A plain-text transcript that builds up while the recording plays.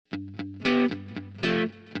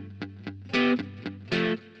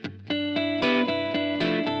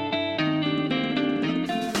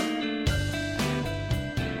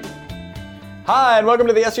Hi, and welcome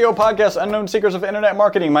to the SEO Podcast, Unknown Secrets of Internet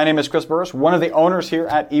Marketing. My name is Chris Burris, one of the owners here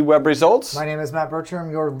at eWeb Results. My name is Matt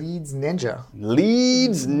Bertram, your Leads Ninja.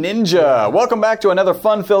 Leads Ninja. Welcome back to another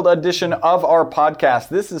fun-filled edition of our podcast.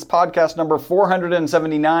 This is podcast number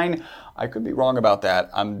 479. I could be wrong about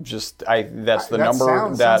that. That's the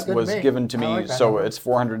number that was given to me, so it's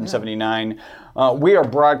 479. We are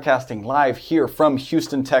broadcasting live here from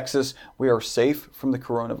Houston, Texas. We are safe from the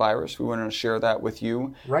coronavirus. We want to share that with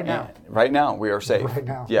you. Right now. Right now, we are safe. Right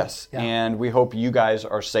now. Yes, yeah. And we hope you guys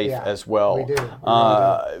are safe as well. We do. We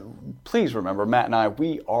really do. Please remember, Matt and I,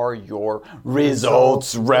 we are your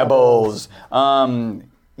results rebels.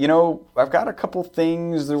 You know, I've got a couple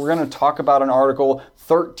things that we're going to talk about. An article,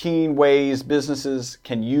 13 ways businesses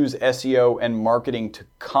can use SEO and marketing to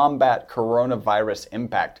combat coronavirus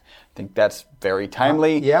impact. I think that's very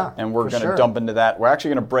timely. And we're going to dump into that. We're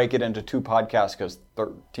actually going to break it into 2 podcasts because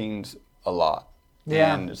 13's a lot.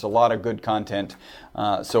 Yeah. And it's a lot of good content.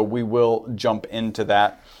 So we will jump into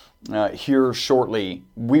that here shortly.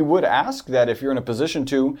 We would ask that if you're in a position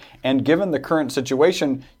to, and given the current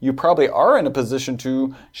situation, you probably are in a position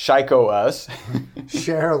to Shiko us.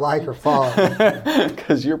 Share, like, or follow.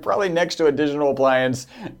 Because you're probably next to a digital appliance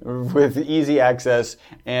with easy access,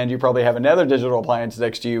 and you probably have another digital appliance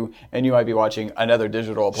next to you, and you might be watching another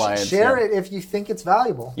digital appliance. Share it if you think it's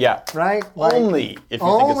valuable. Yeah. Right? Only if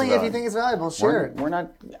you think it's valuable. Share it. We're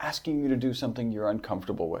not asking you to do something you're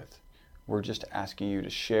uncomfortable with. We're just asking you to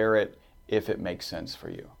share it if it makes sense for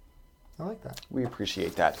you. I like that. We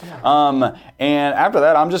appreciate that. Yeah. And after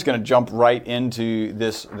that, I'm just going to jump right into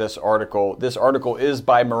this article. This article is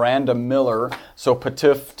by Miranda Miller. So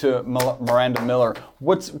patif to Miranda Miller.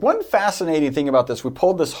 What's one fascinating thing about this, we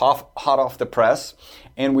pulled this hot off the press,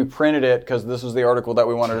 and we printed it because this was the article that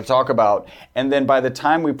we wanted to talk about. And then by the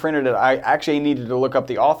time we printed it, I actually needed to look up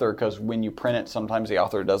the author because when you print it, sometimes the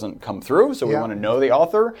author doesn't come through. So we want to know the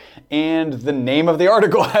author. And the name of the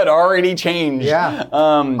article had already changed. Yeah.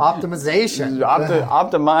 Optimization.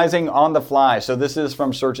 Optimizing on the fly. So this is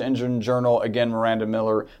from Search Engine Journal. Again, Miranda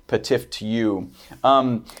Miller, patif to you.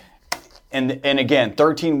 And again,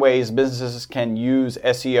 13 ways businesses can use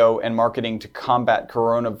SEO and marketing to combat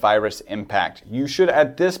coronavirus impact. You should,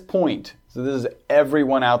 at this point, so this is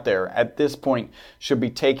everyone out there, at this point, should be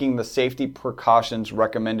taking the safety precautions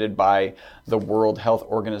recommended by the World Health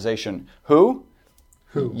Organization. Who?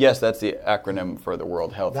 Yes, that's the acronym for the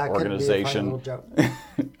World Health Organization. That could be a funny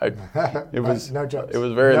little joke. It was no jokes. It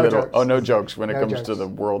was very no little. Jokes. Oh, no jokes when it no comes jokes. to the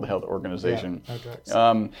World Health Organization. Yeah,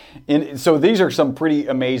 no jokes. So these are some pretty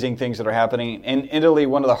amazing things that are happening. In Italy,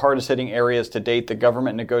 one of the hardest hitting areas to date, the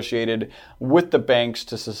government negotiated with the banks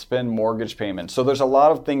to suspend mortgage payments. So there's a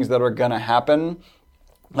lot of things that are going to happen.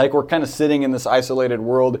 Like we're kind of sitting in this isolated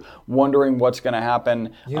world wondering what's going to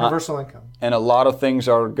happen. Universal income. And a lot of things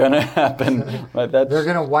are going to happen. But They're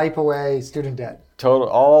going to wipe away student debt.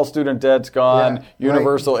 All student debt's gone,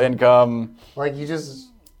 universal income. Like you just,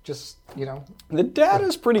 you know. The data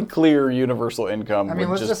is pretty clear, universal income. I mean,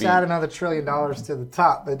 let's just add another $1 trillion to the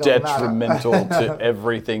top. It don't detrimental to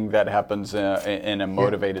everything that happens in a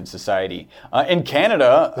motivated society. In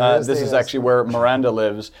Canada, this is actually where Miranda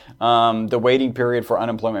lives. The waiting period for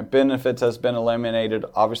unemployment benefits has been eliminated.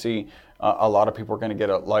 Obviously, a lot of people are going to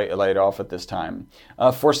get laid off at this time.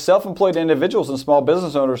 For self-employed individuals and small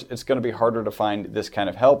business owners, it's going to be harder to find this kind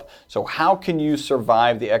of help. So how can you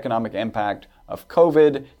survive the economic impact of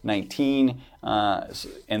COVID-19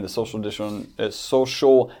 and the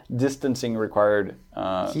social distancing required?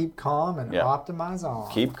 Keep calm and optimize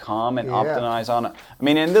on. Keep calm and optimize on. I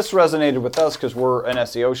mean, and this resonated with us because we're an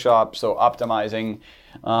SEO shop, so optimizing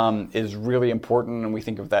is really important, and we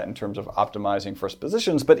think of that in terms of optimizing first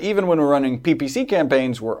positions. But even when we're running PPC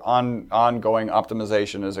campaigns, we're ongoing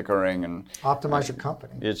optimization is occurring, and optimize your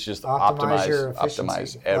company. It's just optimize your efficiency.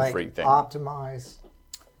 Optimize everything. Like optimize.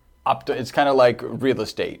 It's kind of like real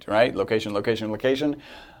estate, right? Location.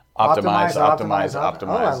 Optimize. Oh,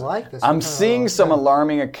 I like this. I'm seeing some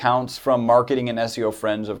alarming accounts from marketing and SEO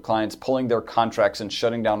friends of clients pulling their contracts and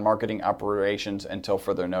shutting down marketing operations until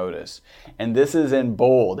further notice. And this is in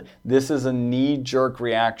bold. This is a knee-jerk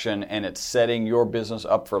reaction, and it's setting your business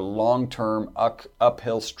up for long-term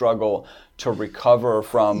uphill struggle to recover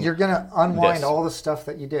from. You're going to unwind all the stuff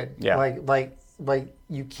that you did. Yeah. Like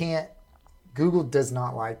you can't. Google does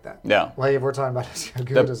not like that. Yeah. Like if we're talking about SEO,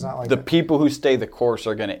 Google does not like that. The people who stay the course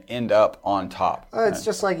are going to end up on top. It's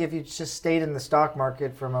just like if you just stayed in the stock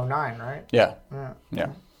market from 2009, right? Yeah.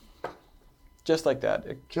 Just like that.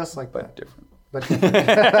 Just like but that. Different. But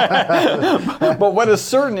but what is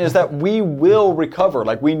certain is that we will recover.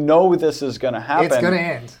 Like, we know this is going to happen. It's going to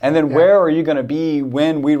end. And then where are you going to be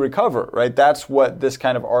when we recover, right? That's what this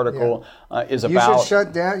kind of article is about. You should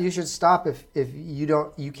shut down. You should stop if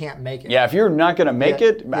you can't make it. Yeah, if you're not going to make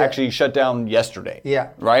it, actually shut down yesterday.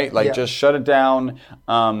 Yeah. Right? Like, just shut it down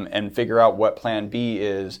and figure out what plan B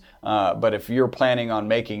is. But if you're planning on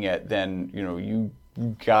making it, then, you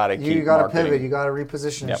got to keep You got to marketing. pivot. You got to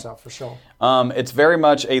reposition yourself, for sure. It's very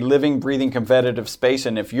much a living, breathing, competitive space,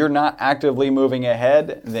 and if you're not actively moving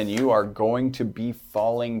ahead, then you are going to be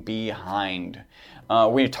falling behind.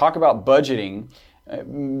 When you talk about budgeting,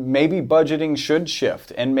 maybe budgeting should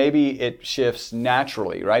shift, and maybe it shifts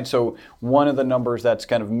naturally, right? So one of the numbers that's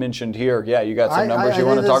kind of mentioned here, you got some numbers you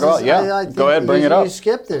want to talk about? I Go ahead, bring it up. You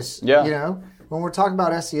skip this. Yeah. When we're talking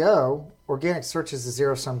about SEO, organic search is a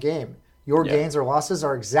zero-sum game. Your gains or losses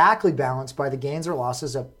are exactly balanced by the gains or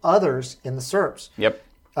losses of others in the SERPs. Yep.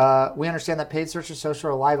 We understand that paid search and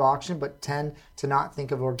social are a live auction, but tend to not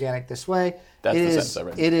think of organic this way. That's the sense of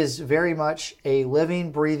it. It is very much a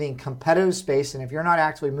living, breathing, competitive space, and if you're not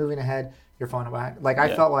actively moving ahead, you're falling behind. Like,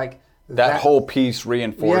 I felt like that whole piece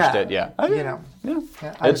reinforced it. Yeah.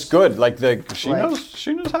 It's good. Like, she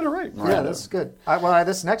knows how to write. Yeah, that's good.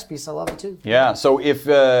 This next piece, I love it too. Yeah. So if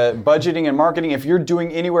budgeting and marketing, if you're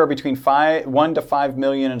doing anywhere between 1 to 5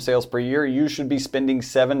 million in sales per year, you should be spending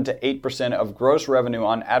 7 to 8% of gross revenue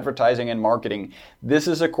on advertising and marketing. This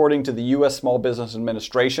is according to the U.S. Small Business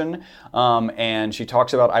Administration, and she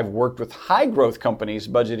talks about, I've worked with high growth companies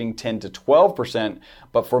budgeting 10 to 12%,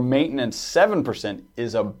 but for maintenance, 7%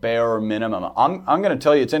 is a bare minimum. I'm going to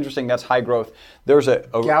tell you, it's interesting. That's high growth. There's a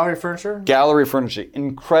Gallery Furniture. Gallery Furniture,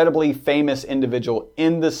 incredibly famous individual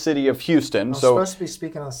in the city of Houston. I'm supposed to be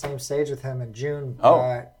speaking on the same stage with him in June.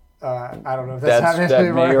 I don't know if that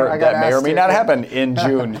may or may not happen in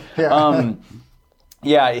June.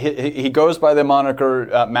 He goes by the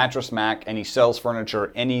moniker Mattress Mac, and he sells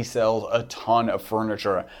furniture, and he sells a ton of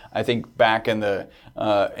furniture. I think back in the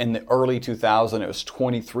early 2000s, it was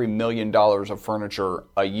 $23 million of furniture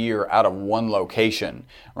a year out of one location,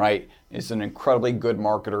 right? It's an incredibly good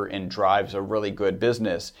marketer and drives a really good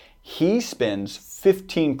business. He spends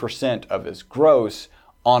 15% of his gross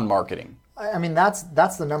on marketing. I mean, that's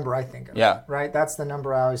the number I think of. Yeah. Right? That's the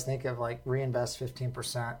number I always think of, like, reinvest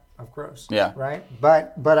 15% of gross. Yeah. Right?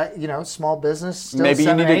 But small business, still maybe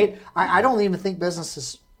 7 you or need 8. I don't even think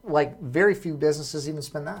businesses, like, very few businesses even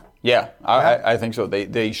spend that. Yeah, I think so.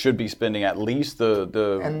 They should be spending at least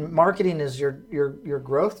the And marketing is your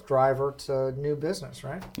growth driver to new business,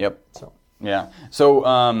 right? Yep.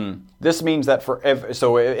 So this means that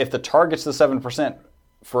if the target's the 7%,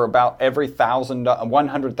 for about every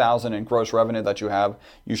 100,000 in gross revenue that you have,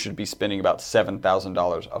 you should be spending about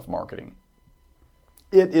 $7,000 of marketing.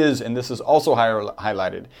 It is, and this is also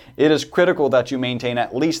highlighted, it is critical that you maintain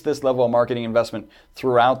at least this level of marketing investment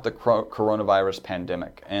throughout the coronavirus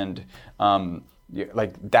pandemic. And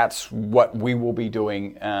that's what we will be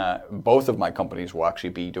doing. Both of my companies will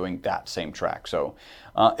actually be doing that same track. So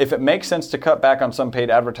if it makes sense to cut back on some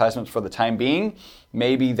paid advertisements for the time being,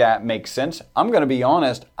 maybe that makes sense. I'm going to be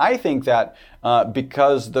honest. I think that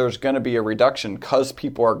because there's going to be a reduction, because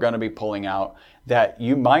people are going to be pulling out, that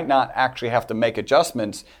you might not actually have to make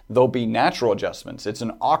adjustments. There'll be natural adjustments. It's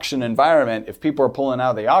an auction environment. If people are pulling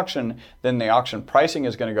out of the auction, then the auction pricing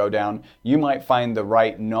is going to go down. You might find the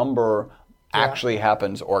right number actually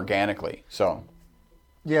happens organically. So,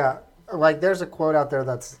 like, there's a quote out there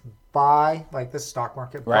that's buy, like this stock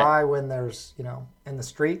market, buy when there's, in the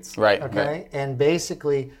streets. Right. Okay. Right. And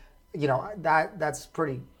basically, that's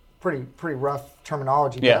pretty rough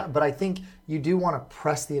terminology. Yeah. But I think you do want to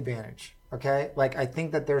press the advantage. Okay. Like, I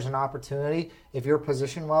think that there's an opportunity, if you're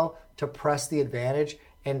positioned well, to press the advantage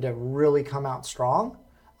and to really come out strong.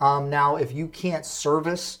 Now, if you can't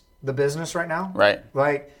service the business right now,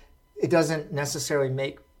 like, it doesn't necessarily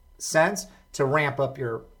make sense to ramp up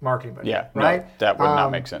your marketing budget. Yeah, right? No, that would not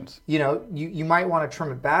make sense. You might want to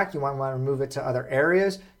trim it back. You might want to move it to other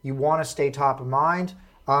areas. You want to stay top of mind.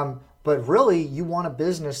 But really, you want a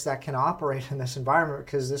business that can operate in this environment,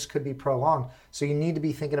 because this could be prolonged. So you need to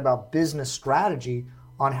be thinking about business strategy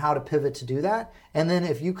on how to pivot to do that. And then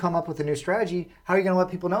if you come up with a new strategy, how are you going to let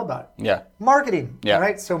people know about it? Yeah. Marketing,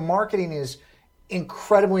 right? So marketing is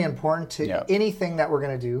incredibly important to anything that we're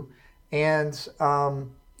going to do. And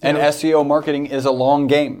SEO marketing is a long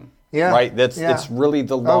game, right? It's really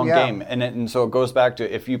the long game, and so it goes back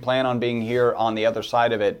to, if you plan on being here on the other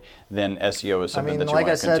side of it, then SEO is something that you want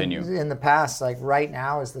to continue. Like I said in the past, like, right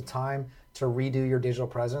now is the time to redo your digital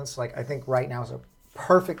presence. Like, I think right now is a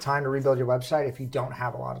perfect time to rebuild your website if you don't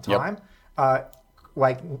have a lot of time.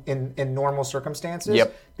 like in normal circumstances.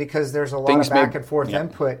 Yep. Because there's a lot Things of back may- and forth yep.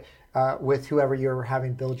 input with whoever you're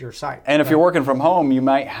having build your site. And if you're working from home, you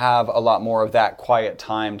might have a lot more of that quiet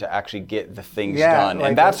time to actually get the things done. like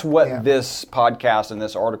And that's what yeah. this podcast and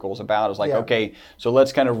this article is about, is like, Yeah. okay, so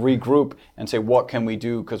let's kind of regroup and say, what can we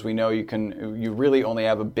do? Because we know you really only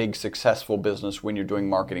have a big successful business when you're doing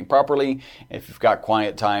marketing properly. If you've got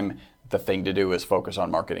quiet time, the thing to do is focus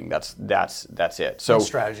on marketing. That's it. So And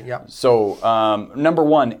strategy, yeah. So number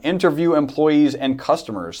one, interview employees and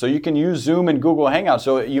customers. So you can use Zoom and Google Hangouts.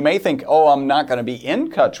 So you may think, oh, I'm not going to be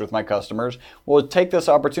in touch with my customers. Well, take this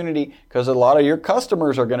opportunity, because a lot of your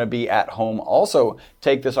customers are going to be at home. Also,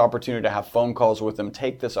 take this opportunity to have phone calls with them.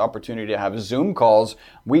 Take this opportunity to have Zoom calls.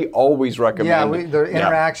 We always recommend. Yeah, the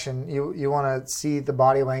interaction. You want to see the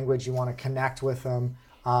body language. You want to connect with them.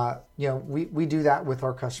 We do that with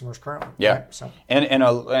our customers currently. Yeah, Right? So. and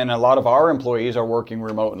a lot of our employees are working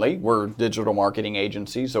remotely. We're digital marketing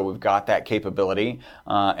agencies, so we've got that capability.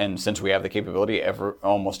 And since we have the capability,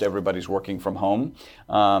 almost everybody's working from home.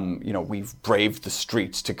 We've braved the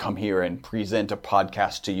streets to come here and present a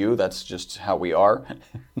podcast to you. That's just how we are.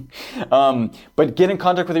 But get in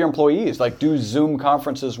contact with your employees. Like, do Zoom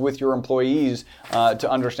conferences with your employees to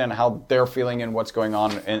understand how they're feeling and what's going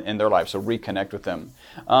on in their life. So reconnect with them.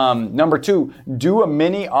 Number two, do a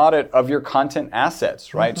mini audit of your content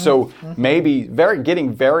assets, right? So maybe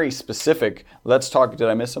getting very specific. Let's talk. Did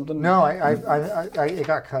I miss something? No, it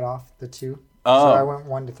got cut off, the 2. Oh. So I went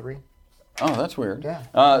 1 to 3. Oh, that's weird.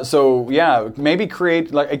 Yeah. Maybe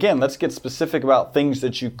create, let's get specific about things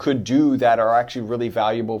that you could do that are actually really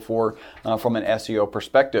valuable from an SEO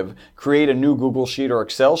perspective. Create a new Google Sheet or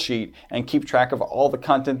Excel sheet and keep track of all the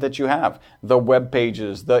content that you have. The web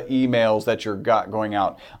pages, the emails that you've got going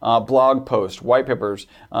out, blog posts, white papers,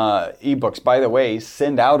 ebooks. By the way,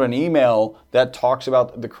 send out an email that talks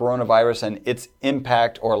about the coronavirus and its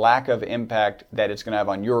impact or lack of impact that it's going to have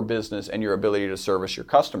on your business and your ability to service your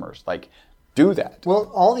customers. Do that.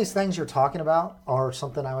 Well, all these things you're talking about are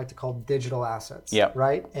something I like to call digital assets, Yep.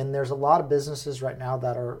 right? And there's a lot of businesses right now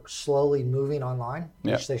that are slowly moving online,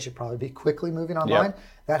 which Yep. they should probably be quickly moving online,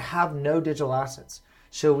 that have no digital assets.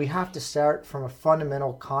 So we have to start from a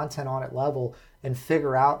fundamental content audit level and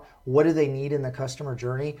figure out what do they need in the customer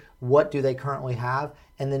journey, what do they currently have,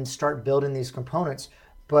 and then start building these components.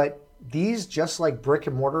 But these, just like brick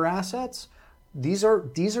and mortar assets, these are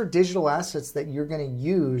digital assets that you're going to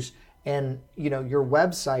use. And your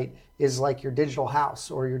website is like your digital house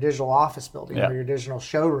or your digital office building or your digital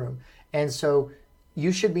showroom. And so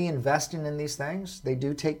you should be investing in these things. They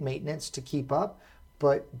do take maintenance to keep up,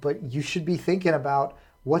 but you should be thinking about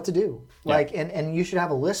what to do. And you should have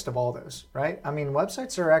a list of all those, right? I mean,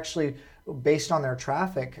 websites are actually, based on their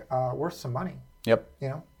traffic, worth some money. Yep.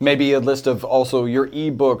 Maybe a list of also your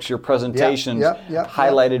ebooks, your presentations,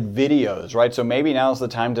 highlighted videos, right? So maybe now's the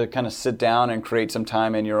time to kind of sit down and create some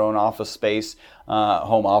time in your own office space,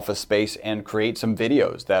 home office space, and create some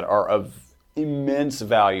videos that are of immense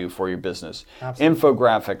value for your business. Absolutely.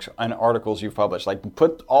 Infographics and articles you've published.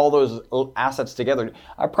 Put all those assets together.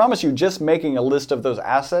 I promise you, just making a list of those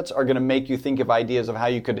assets are going to make you think of ideas of how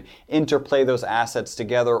you could interplay those assets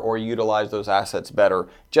together or utilize those assets better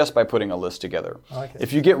just by putting a list together. I like it.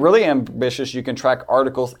 If you get really ambitious, you can track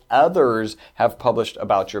articles others have published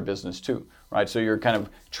about your business too. Right, so you're kind of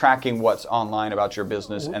tracking what's online about your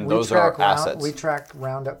business, and those are assets. We track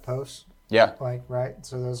roundup posts. Yeah. Right.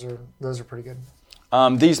 So those are pretty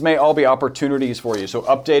good. These may all be opportunities for you. So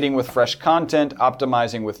updating with fresh content,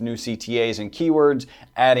 optimizing with new CTAs and keywords,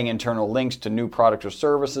 adding internal links to new products or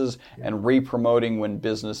services, and re-promoting when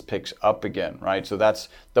business picks up again, right? So that's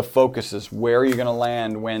the focus, is where you're going to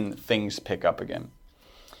land when things pick up again.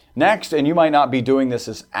 Next, and you might not be doing this,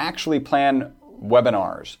 is actually plan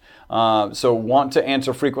webinars. So want to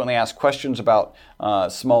answer frequently asked questions about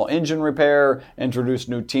small engine repair, introduce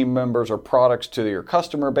new team members or products to your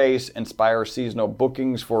customer base, inspire seasonal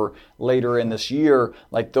bookings for later in this year.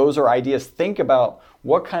 Those are ideas. Think about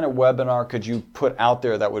what kind of webinar could you put out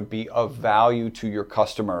there that would be of value to your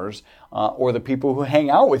customers or the people who hang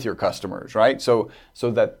out with your customers, right? So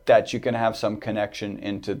that you can have some connection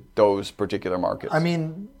into those particular markets. I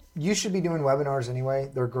mean, you should be doing webinars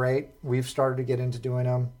anyway. They're great. We've started to get into doing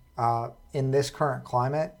them. In this current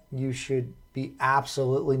climate, you should be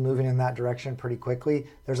absolutely moving in that direction pretty quickly.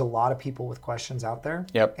 There's a lot of people with questions out there.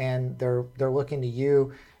 Yep. And they're looking to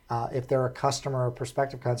you, if they're a customer or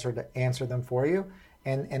prospective customer, to answer them for you.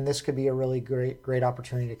 and this could be a really great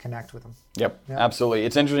opportunity to connect with them. Yep, absolutely.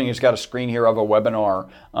 It's interesting. It's got a screen here of a webinar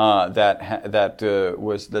that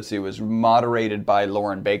was moderated by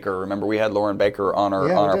Lauren Baker. Remember, we had Lauren Baker on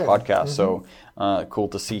our podcast, so cool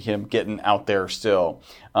to see him getting out there still.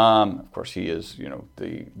 Of course, he is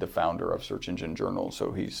the founder of Search Engine Journal,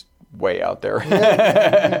 so he's way out there.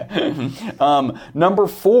 Number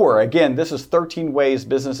 4, again, this is 13 ways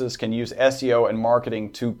businesses can use SEO and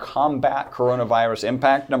marketing to combat coronavirus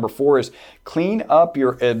impact. Number 4 is clean up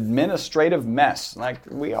your administrative mess. Like,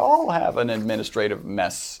 we all have an administrative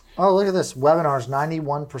mess. Oh, look at this. Webinars.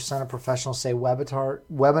 91% of professionals say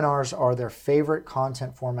webinars are their favorite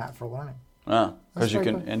content format for learning. Because you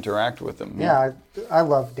can interact with them. Yeah, I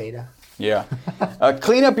love data. Yeah.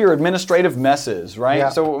 Clean up your administrative messes, right? Yeah.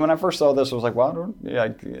 So when I first saw this, I was like, well, I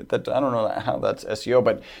don't know how that's SEO,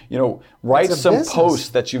 but, write some business. Posts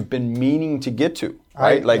that you've been meaning to get to,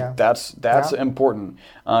 right? That's important.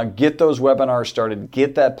 Get those webinars started,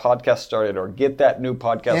 get that podcast started, or get that new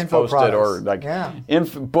podcast Info posted,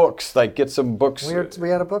 products. or books, get some books. We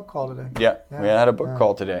had a book call today. Yeah, we had a book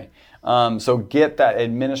call today. So get that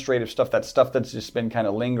administrative stuff, that stuff that's just been kind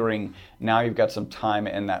of lingering. Now you've got some time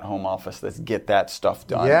in that home office. Let's get that stuff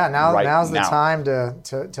done. Yeah, now's the time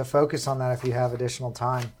to focus on that if you have additional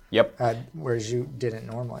time. Yep. Whereas you didn't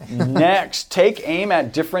normally. Next, take aim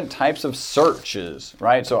at different types of searches,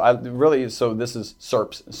 right? So this is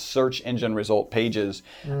SERPs, search engine result pages.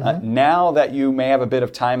 Now that you may have a bit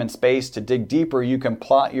of time and space to dig deeper, you can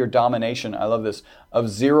plot your domination. I love this, of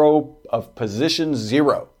position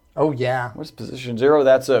 0. Oh, yeah. What's position 0?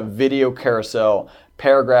 That's a video carousel,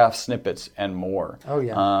 paragraph snippets, and more. Oh,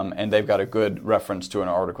 yeah. And they've got a good reference to an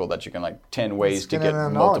article that you can 10 ways to get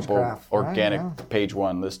multiple organic page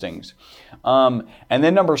 1 listings. And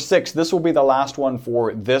then number 6, this will be the last one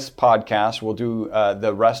for this podcast. We'll do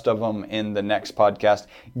the rest of them in the next podcast.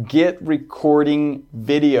 Get recording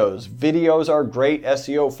videos. Videos are great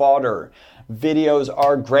SEO fodder. Videos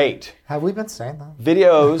are great. Have we been saying that?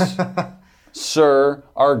 Videos... Sir,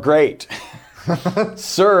 are great.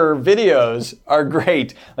 Sir, videos are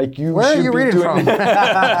great. Where are you reading from?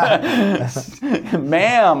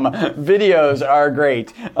 Ma'am, videos are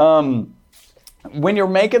great. When you're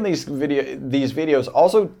making these videos,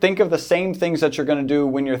 also think of the same things that you're going to do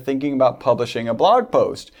when you're thinking about publishing a blog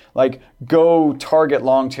post. Like, go target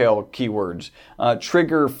long tail keywords,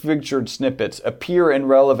 trigger featured snippets, appear in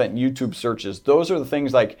relevant YouTube searches. Those are the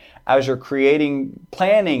things as you're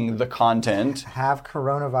planning the content. Have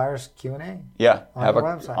coronavirus Q&A. Yeah, on the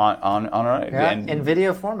website. In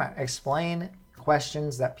video format. Explain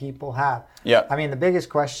questions that people have. Yeah. I mean, the biggest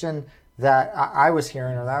question that I was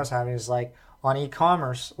hearing or that I was having is on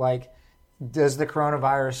e-commerce, does the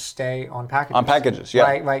coronavirus stay on packages? On packages,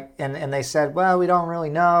 yeah. And they said, well, we don't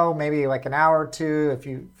really know. Maybe an hour or two if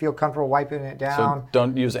you feel comfortable wiping it down. So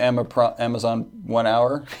don't use Amazon 1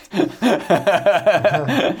 hour,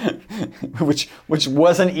 which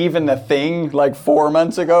wasn't even a thing 4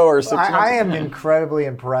 months ago or 6 months ago. I am incredibly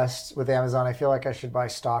impressed with Amazon. I feel like I should buy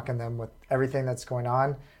stock in them with everything that's going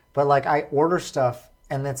on. But I order stuff.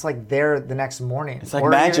 And it's there the next morning. It's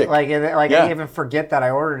magic. I even forget that I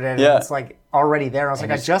ordered it. And it's already there. I was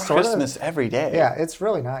I just ordered Christmas every day. Yeah, it's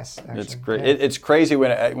really nice. Actually. It's great. Yeah. It's crazy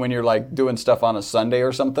when you're doing stuff on a Sunday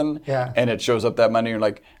or something. Yeah. And it shows up that Monday. You're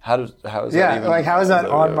how is that even? How is that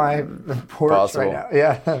on my porch possible? Right now?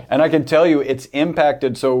 Yeah. And I can tell you, it's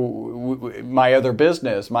impacted. So my other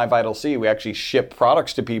business, My Vital C, we actually ship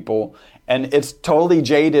products to people. And it's totally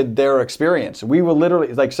jaded their experience. We will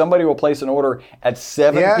literally, somebody will place an order at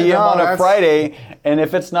 7 p.m. on a Friday, and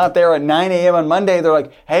if it's not there at 9 a.m. on Monday, they're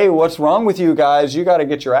like, hey, what's wrong with you guys? You got to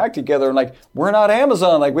get your act together. And we're not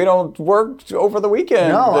Amazon. We don't work over the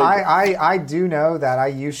weekend. No, I do know that I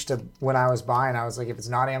used to, when I was buying, I was if it's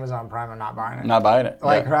not Amazon Prime, I'm not buying it. Not buying it.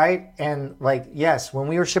 Right? And yes, when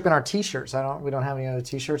we were shipping our t-shirts, we don't have any other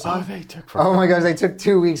t-shirts on. They took forever. Oh my gosh, they took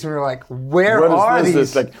 2 weeks, and we were like, where are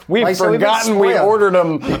these? We've forgotten we ordered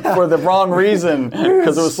them for the wrong reason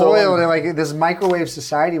because it was spoiled. And this microwave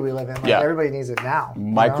society we live in, everybody needs it now.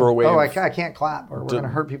 Microwave. Oh, I can't clap, or we're going to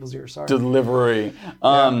hurt people's ears. Sorry. Delivery.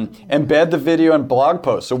 Embed the video in blog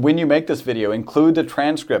posts. So when you make this video, include the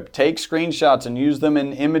transcript. Take screenshots and use them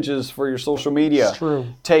in images for your social media. It's true.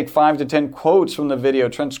 Take 5 to 10 quotes from the video,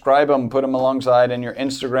 transcribe them, put them alongside in your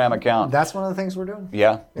Instagram account. That's one of the things we're doing.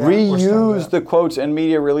 Yeah. Reuse the quotes and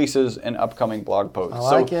media releases in upcoming blog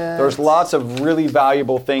posts. There's lots of really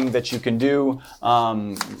valuable thing that you can do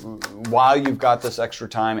while you've got this extra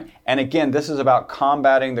time. And again, this is about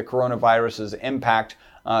combating the coronavirus's impact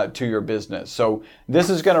to your business. So this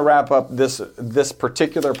is going to wrap up this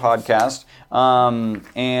particular podcast,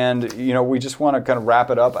 and we just want to kind of wrap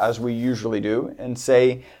it up as we usually do and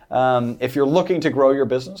say, if you're looking to grow your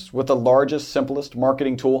business with the largest, simplest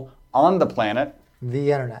marketing tool on the planet,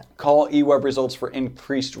 the internet, call eWeb Results for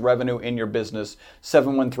increased revenue in your business,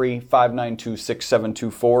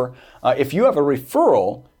 713-592-6724. If you have a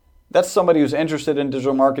referral, that's somebody who's interested in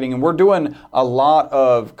digital marketing, and we're doing a lot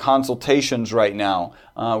of consultations right now.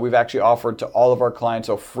 We've actually offered to all of our clients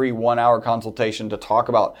a free 1-hour consultation to talk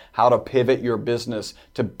about how to pivot your business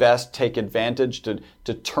to best take advantage, to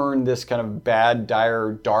turn this kind of bad,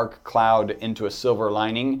 dire, dark cloud into a silver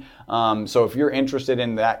lining. So if you're interested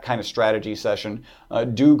in that kind of strategy session,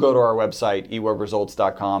 do go to our website,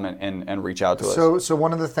 ewebresults.com, and reach out to us. So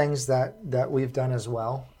one of the things that we've done as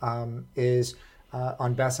well is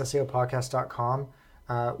on bestseopodcast.com,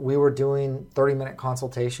 we were doing 30-minute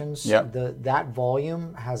consultations. Yep. That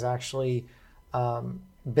volume has actually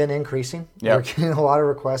been increasing. Yep. We're getting a lot of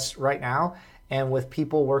requests right now. And with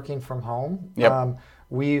people working from home, yep.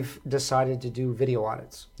 We've decided to do video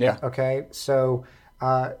audits. Yeah. Okay. So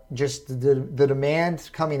just the demand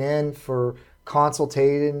coming in for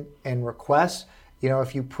consultating and requests,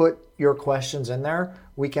 if you put your questions in there,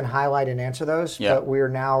 we can highlight and answer those. Yeah. But we are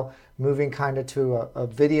now moving kind of to a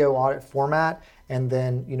video audit format, and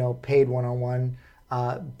then paid one-on-one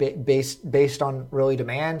based on really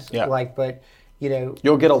demand. Yeah.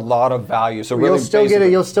 You'll get a lot of value. So really,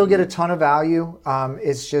 you'll still get a ton of value.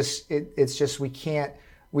 It's just we can't.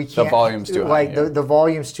 The volume's too high. The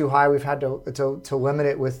volume's too high. We've had to limit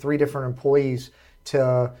it with 3 different employees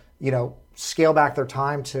to scale back their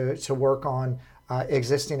time to work on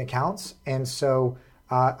existing accounts. And so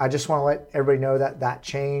I just want to let everybody know that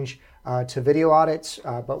change to video audits,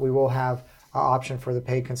 but we will have an option for the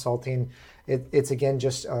paid consulting. It's again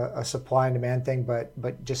just a supply and demand thing,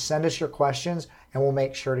 but just send us your questions and we'll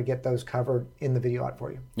make sure to get those covered in the video audit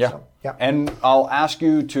for you. Yeah. So, yeah. And I'll ask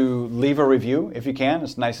you to leave a review if you can.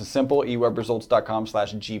 It's nice and simple,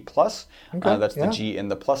 ewebresults.com/G+. Okay, that's the G in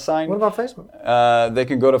the plus sign. What about Facebook? They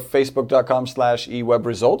can go to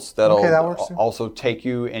facebook.com/ewebresults. That'll that works too. Also take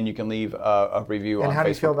you, and you can leave a review on Facebook. And how do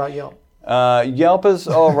you feel about Yelp? Yelp is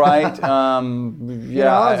all right. We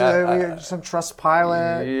have some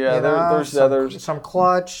Trustpilot. There's others. Some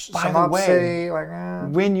Clutch. By some the way,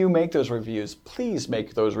 Upsy. when you make those reviews, please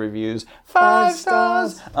make those reviews 5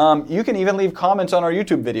 stars. You can even leave comments on our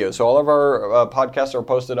YouTube videos. So all of our podcasts are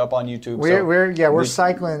posted up on YouTube. We're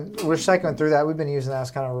cycling through that. We've been using that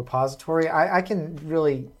as kind of a repository. I can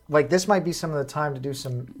really. This might be some of the time to do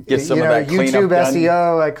some, get some of that YouTube done.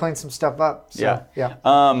 SEO, clean some stuff up. So, yeah.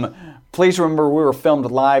 Please remember, we were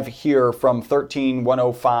filmed live here from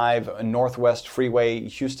 13105 Northwest Freeway,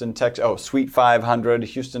 Houston, Texas. Oh, Suite 500,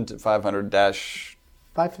 Houston 500-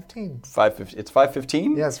 515. 550. It's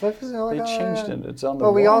 515? Yeah, it's 515. They changed it. It's on the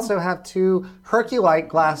wall. we also have 2 Herculite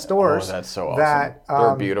glass doors. Oh, that's so awesome.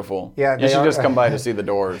 They're beautiful. Yeah, you should just come by to see the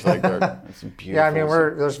doors. It's beautiful. Yeah,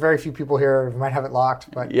 there's very few people here who might have it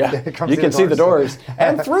locked, but you can see the doors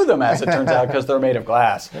and through them, as it turns out, because they're made of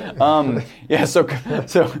glass. So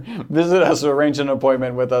visit us, arrange an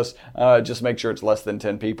appointment with us. Just make sure it's less than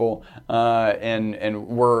 10 people. And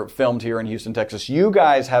we're filmed here in Houston, Texas. You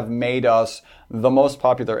guys have made us the most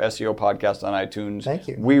popular SEO podcast on iTunes. Thank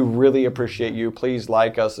you. We really appreciate you. Please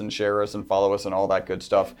like us and share us and follow us and all that good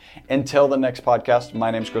stuff. Until the next podcast,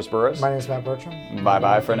 my name's Chris Burris. My name's Matt Bertram.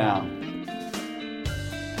 Bye-bye for now.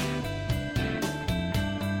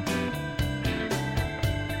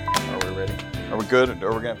 Are we ready? Are we good? Or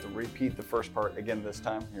are we going to have to repeat the first part again this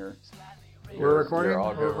time? We're recording.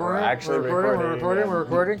 We're actually recording. We're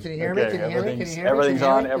recording. Can you hear me? Everything's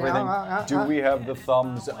on. Everything. Do we have the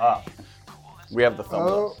thumbs up? We have the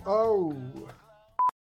thumbs up. Oh.